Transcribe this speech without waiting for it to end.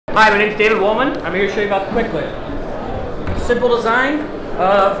Hi, my name is David Woolman. I'm here to show you about the QuikLid. Simple design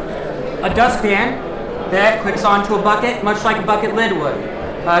of a dustpan that clicks onto a bucket, much like a bucket lid would.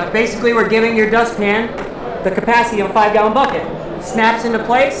 Basically, we're giving your dustpan the capacity of a 5-gallon bucket. Snaps into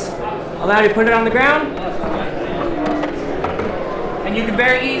place, allow you to put it on the ground, and you can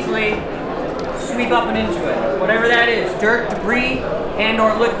very easily sweep up and into it. Whatever that is, dirt, debris, and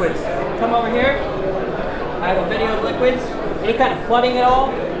or liquids. Come over here. I have a video of liquids. Any kind of flooding at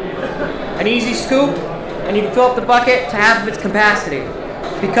all. An easy scoop, and you can fill up the bucket to half of its capacity.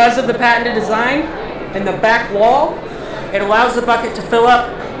 Because of the patented design and the back wall, it allows the bucket to fill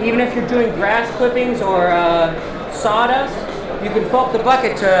up even if you're doing grass clippings or sawdust. You can fill up the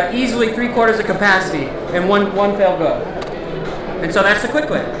bucket to easily 3/4 of capacity in one fell go. And so that's the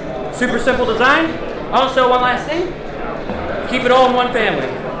QuikLid. Super simple design. Also, one last thing, keep it all in one family.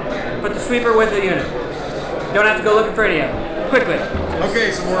 Put the sweeper with the unit. You don't have to go looking for any of them. QuikLid.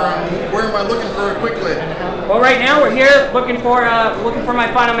 Okay, so where am I looking for a QuikLid? Well, right now we're here looking for my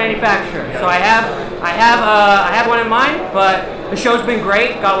final manufacturer. So I have one in mind, but the show's been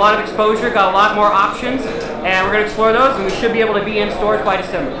great. Got a lot of exposure, got a lot more options, and we're going to explore those, and we should be able to be in stores by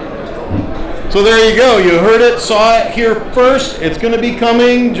December. So there you go. You heard it, saw it here first. It's going to be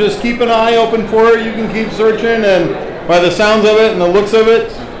coming. Just keep an eye open for it. You can keep searching, and by the sounds of it and the looks of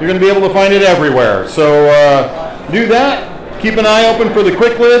it, you're going to be able to find it everywhere. So do that. Keep an eye open for the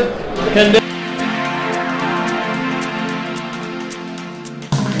QuikLid.